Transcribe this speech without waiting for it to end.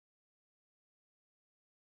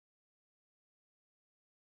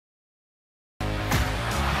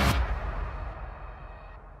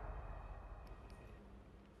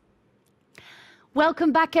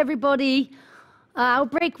Welcome back, everybody. Our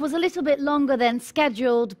break was a little bit longer than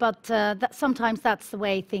scheduled, but sometimes that's the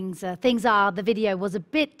way things are. The video was a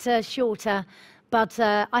bit shorter, but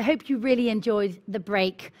I hope you really enjoyed the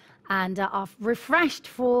break and are refreshed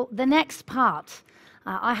for the next part.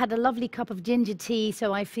 I had a lovely cup of ginger tea,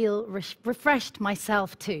 so I feel refreshed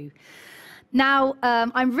myself too. Now,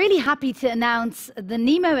 I'm really happy to announce the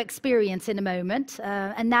NEMO experience in a moment.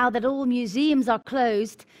 And now that all museums are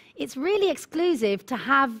closed, it's really exclusive to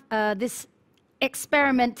have this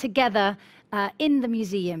experiment together in the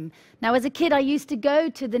museum. Now, as a kid, I used to go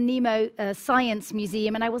to the NEMO Science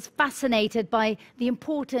Museum, and I was fascinated by the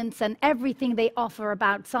importance and everything they offer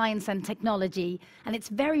about science and technology. And it's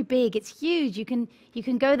very big, it's huge. You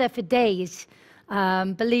can go there for days,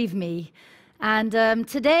 believe me. And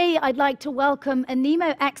today I'd like to welcome a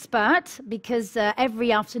NEMO expert, because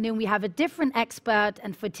every afternoon we have a different expert,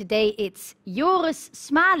 and for today it's Joris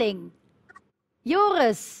Smaling.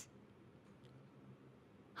 Joris.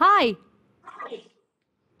 Hi.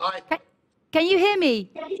 Hi. Can you hear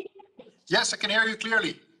me? Yes, I can hear you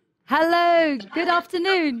clearly. Hello. Good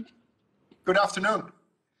afternoon. Good afternoon.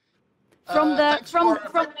 From the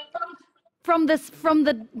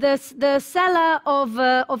cellar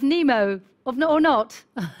of NEMO. Or not?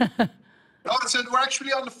 No, we're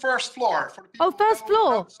actually on the first floor. For the people first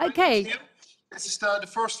floor. Okay. Museum. This is the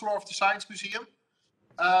first floor of the Science Museum.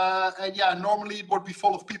 And yeah, normally it would be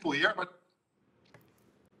full of people here, but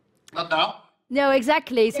not now. No,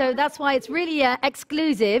 exactly. So that's why it's really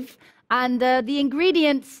exclusive. And the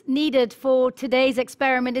ingredients needed for today's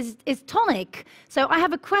experiment is tonic. So I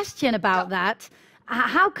have a question about that.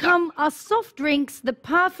 How come are soft drinks the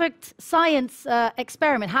perfect science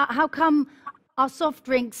experiment? How come are soft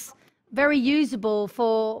drinks very usable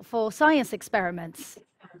for science experiments?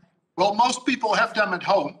 Well, most people have them at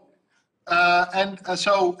home.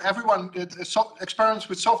 So everyone, experiments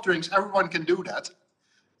with soft drinks, everyone can do that.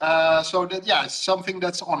 So that, yeah, it's something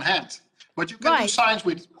that's on hand. But you can do science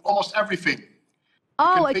with almost everything.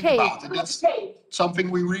 Oh, okay. Think about it. That's something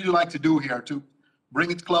we really like to do here, to bring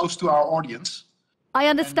it close to our audience. I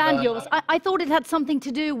understand yours. I thought it had something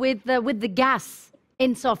to do with the gas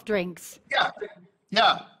in soft drinks.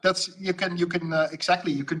 Yeah. That's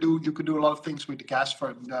exactly. You can do a lot of things with the gas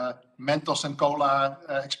for the Mentos and Cola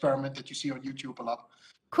experiment that you see on YouTube a lot.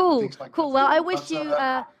 Cool, like cool. That. Well,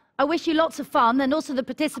 I wish you lots of fun, and also the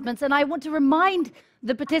participants. And I want to remind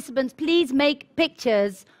the participants: please make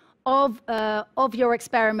pictures of your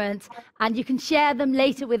experiment, and you can share them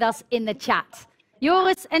later with us in the chat.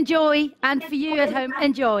 Joris, enjoy, and for you at home,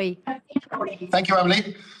 enjoy. Thank you,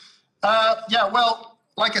 Emily. Yeah, well,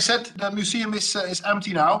 like I said, the museum is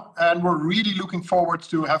empty now, and we're really looking forward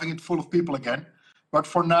to having it full of people again. But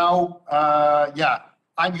for now, yeah,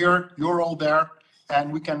 I'm here, you're all there,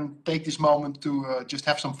 and we can take this moment to just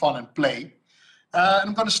have some fun and play.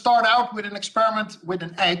 I'm going to start out with an experiment with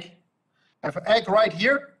an egg. I have an egg right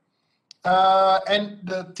here, and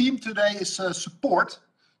the theme today is support.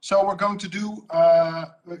 So we're going to do,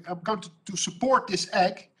 I'm going to support this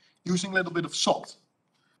egg using a little bit of salt.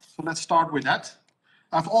 So let's start with that.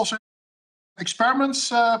 I've also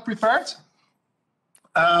experiments prepared.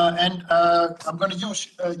 And I'm going to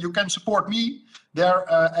use, you can support me there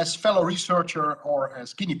as fellow researcher or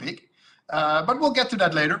as guinea pig. But we'll get to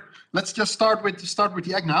that later. Let's just start with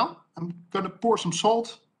the egg now. I'm going to pour some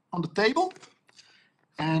salt on the table.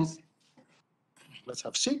 And let's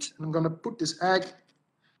have a seat. And I'm going to put this egg.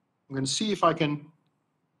 I'm going to see if I can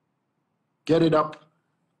get it up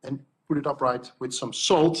and put it upright with some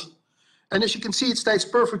salt. And as you can see, it stays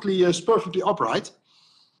perfectly upright.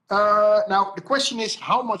 Now, the question is,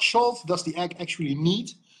 how much salt does the egg actually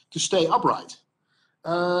need to stay upright?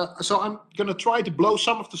 So I'm going to try to blow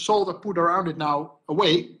some of the salt I put around it now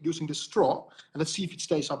away using this straw. And let's see if it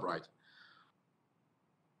stays upright.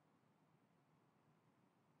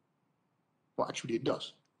 Well, actually, it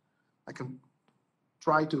does. I can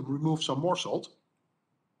try to remove some more salt.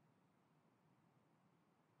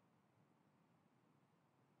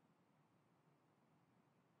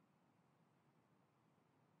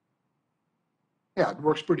 Yeah, it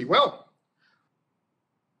works pretty well.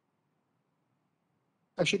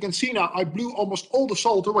 As you can see now, I blew almost all the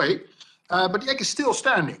salt away, but the egg is still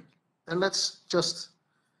standing. And let's just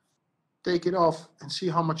take it off and see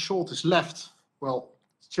how much salt is left. Well,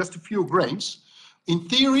 it's just a few grains. In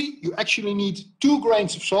theory, you actually need 2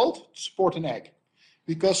 grains of salt to support an egg,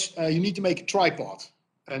 because you need to make a tripod.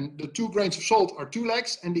 And the 2 grains of salt are 2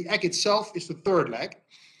 legs, and the egg itself is the 3rd leg.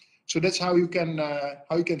 So that's how you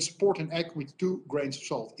can support an egg with 2 grains of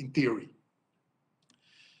salt, in theory.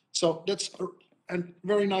 So that's a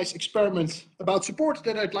very nice experiment about support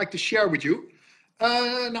that I'd like to share with you.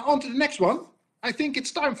 Now on to the next one. I think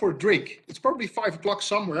it's time for a drink. It's probably 5 o'clock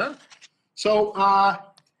somewhere. So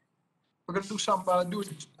we're going to do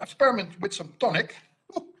an experiment with some tonic.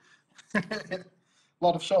 a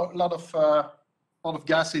lot of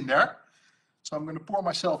gas in there. So I'm going to pour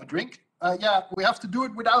myself a drink. Yeah, we have to do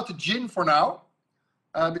it without the gin for now,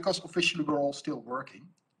 because officially we're all still working.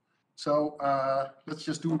 So let's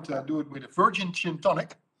just do it with a virgin gin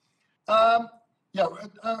tonic. Yeah,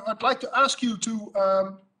 I'd like to ask you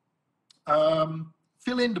to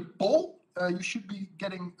fill in the poll. You should be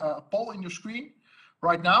getting a poll in your screen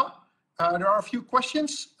right now. There are a few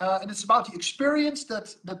questions, and it's about the experience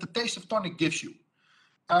that the taste of tonic gives you.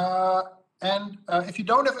 And if you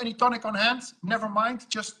don't have any tonic on hand, never mind.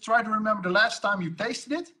 Just try to remember the last time you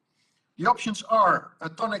tasted it. The options are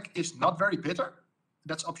tonic is not very bitter.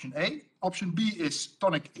 That's option A. Option B is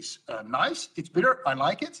tonic is nice. It's bitter. I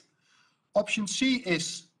like it. Option C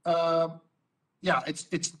is yeah,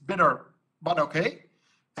 it's bitter but okay.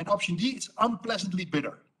 And option D is unpleasantly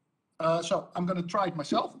bitter. So I'm going to try it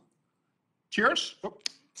myself. Cheers.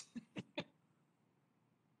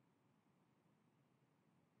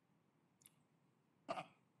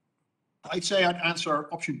 I'd say I'd answer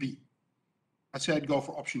option B. I'd say I'd go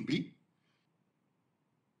for option B.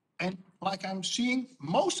 And like I'm seeing,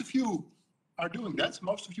 most of you are doing that.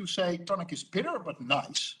 Most of you say tonic is bitter but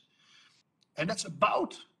nice. And that's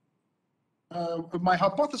about, my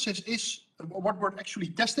hypothesis is what we're actually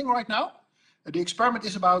testing right now. The experiment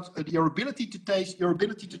is about your ability to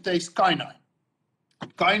taste quinine.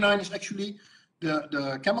 And quinine is actually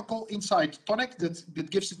the chemical inside tonic that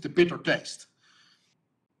gives it the bitter taste.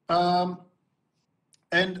 Yeah,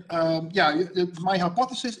 my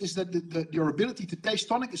hypothesis is that your ability to taste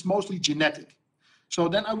tonic is mostly genetic. So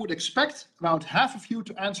then I would expect about half of you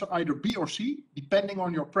to answer either B or C, depending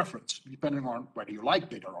on your preference, depending on whether you like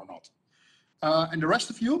bitter or not. And the rest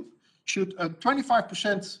of you should,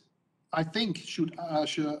 25%, I think, should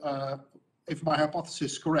if my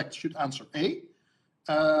hypothesis is correct, should answer A.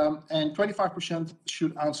 And 25%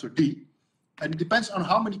 should answer D. And it depends on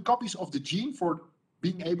how many copies of the gene for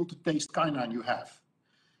being able to taste quinine you have.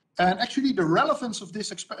 And actually, the relevance of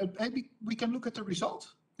this experiment, maybe we can look at the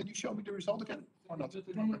result. Can you show me the result again or not?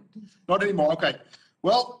 Not anymore. Okay.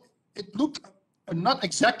 Well, it looked not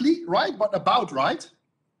exactly right, but about right.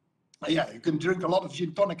 Yeah, you can drink a lot of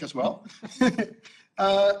gin tonic as well.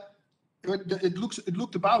 It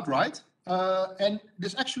looked about right. And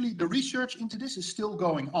there's actually the research into this is still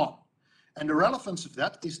going on. And the relevance of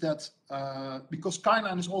that is that because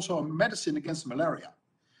quinine is also a medicine against malaria.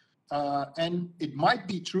 And it might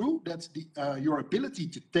be true that your ability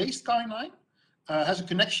to taste quinine has a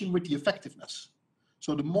connection with the effectiveness.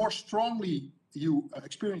 So the more strongly you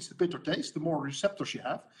experience the bitter taste, the more receptors you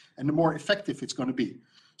have, and the more effective it's going to be.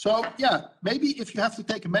 So yeah, maybe if you have to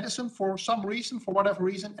take a medicine for some reason, for whatever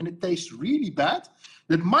reason, and it tastes really bad,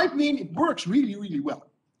 that might mean it works really, really well.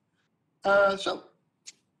 So,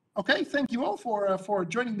 okay, thank you all for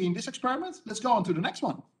joining me in this experiment. Let's go on to the next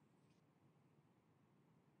one.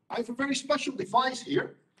 I have a very special device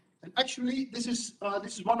here, and actually this is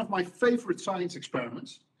one of my favorite science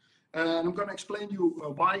experiments, and I'm going to explain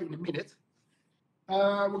you why in a minute.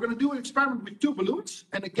 We're going to do an experiment with 2 balloons,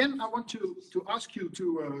 and again I want to ask you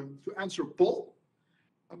to answer a poll.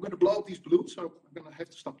 I'm going to blow up these balloons, so I'm going to have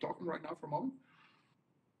to stop talking right now for a moment.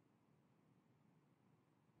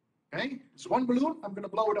 Okay, it's 1 balloon. I'm going to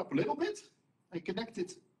blow it up a little bit. I connect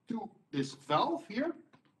it to this valve here.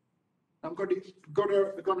 I'm going to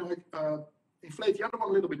inflate the other one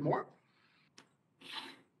a little bit more.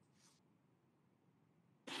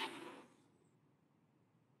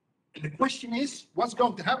 And the question is, what's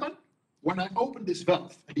going to happen when I open this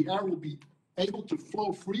valve? And the air will be able to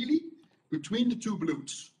flow freely between the 2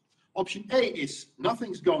 balloons. Option A is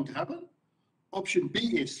nothing's going to happen. Option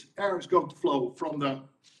B is air is going to flow from the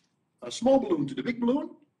small balloon to the big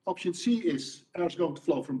balloon. Option C is air is going to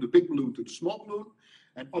flow from the big balloon to the small balloon.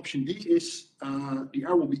 And option D is the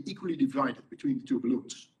air will be equally divided between the 2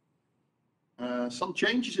 balloons. Some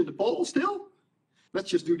changes in the poll still. Let's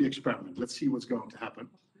just do the experiment. Let's see what's going to happen.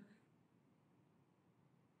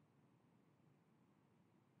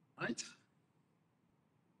 Right.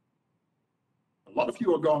 A lot of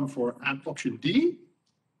you are going for option D.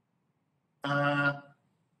 Let's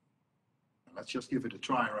just give it a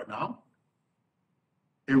try right now.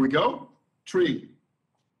 Here we go. 3,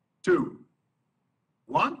 2,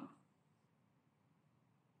 1.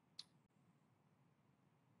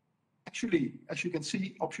 Actually, as you can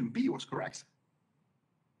see, option B was correct.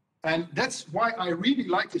 And that's why I really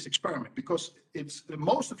like this experiment, because it's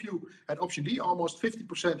most of you at option D, almost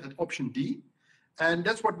 50% at option D. And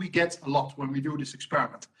that's what we get a lot when we do this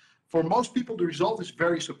experiment. For most people, the result is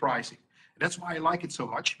very surprising. That's why I like it so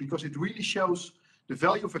much, because it really shows the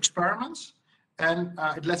value of experiments, and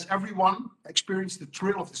it lets everyone experience the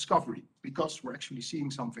thrill of discovery, because we're actually seeing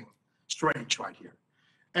something strange right here.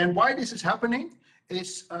 And why this is happening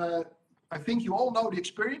is, I think you all know the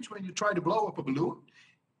experience when you try to blow up a balloon.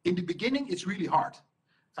 In the beginning, it's really hard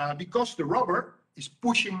because the rubber is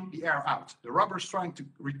pushing the air out. The rubber is trying to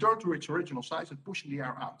return to its original size and pushing the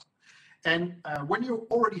air out. And when you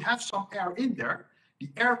already have some air in there, the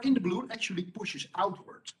air in the balloon actually pushes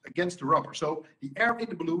outwards against the rubber. So the air in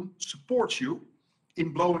the balloon supports you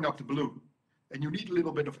in blowing up the balloon. And you need a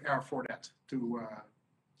little bit of air for that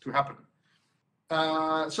to happen.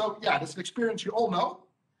 So yeah, that's an experience you all know,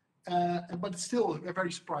 but it's still a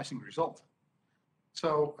very surprising result.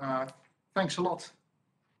 So thanks a lot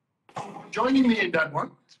for joining me in that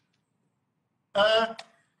one.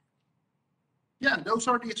 Yeah, those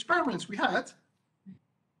are the experiments we had.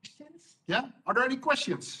 Questions? Yeah, are there any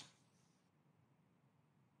questions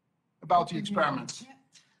about the experiments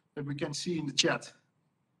that we can see in the chat?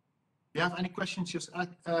 If you have any questions, just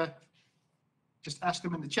ask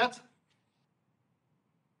them in the chat.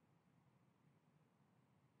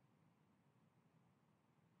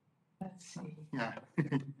 Let's see. Yeah.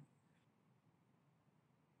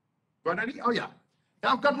 Got any? Oh yeah.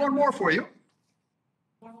 Yeah, I've got one more for you.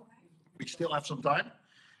 We still have some time.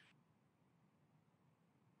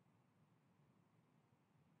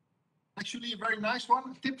 Actually, a very nice one.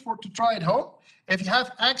 A tip to try at home. If you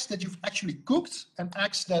have eggs that you've actually cooked and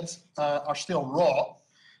eggs that are still raw,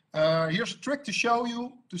 here's a trick to show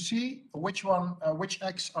you to see which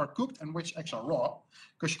eggs are cooked and which eggs are raw,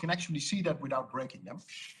 because you can actually see that without breaking them.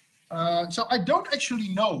 So I don't actually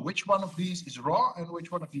know which one of these is raw and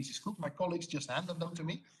which one of these is cooked. My colleagues just handed them to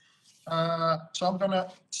me. So I'm going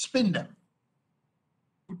to spin them.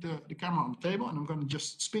 Put the camera on the table and I'm going to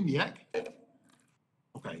just spin the egg.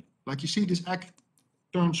 Okay, like you see, this egg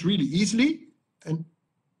turns really easily. And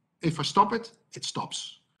if I stop it, it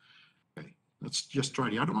stops. Okay, let's just try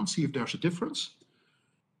the other one, see if there's a difference.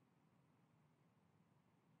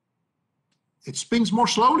 It spins more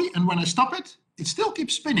slowly, and when I stop it, it still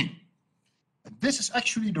keeps spinning. And this is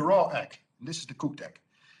actually the raw egg, and this is the cooked egg.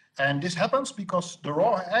 And this happens because the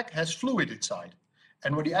raw egg has fluid inside.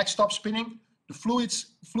 And when the egg stops spinning, the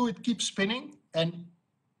fluid keeps spinning and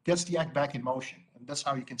gets the egg back in motion. And that's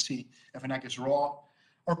how you can see if an egg is raw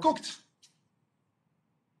or cooked.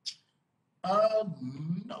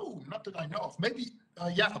 No, not that I know of. Maybe,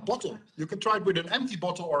 yeah, a bottle. You can try it with an empty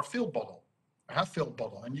bottle or a filled bottle. A half-filled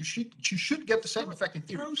bottle, and you should get the same effect in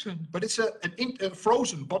theory. Frozen. But it's a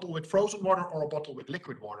frozen bottle with frozen water or a bottle with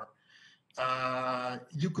liquid water.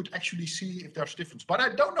 You could actually see if there's a difference. But I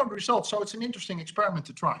don't know the results, so it's an interesting experiment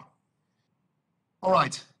to try. All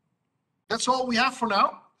right, that's all we have for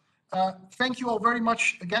now. Thank you all very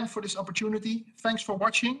much again for this opportunity. Thanks for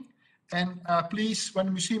watching. And please, when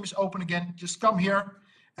the museum is open again, just come here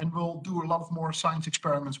and we'll do a lot of more science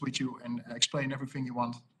experiments with you and explain everything you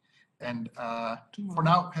want. And for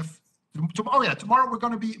now, tomorrow we're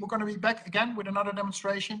going to be back again with another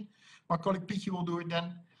demonstration. My colleague Pietje will do it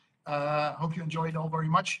then. Hope you enjoy it all very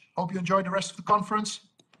much. Hope you enjoy the rest of the conference.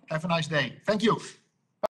 Have a nice day. Thank you.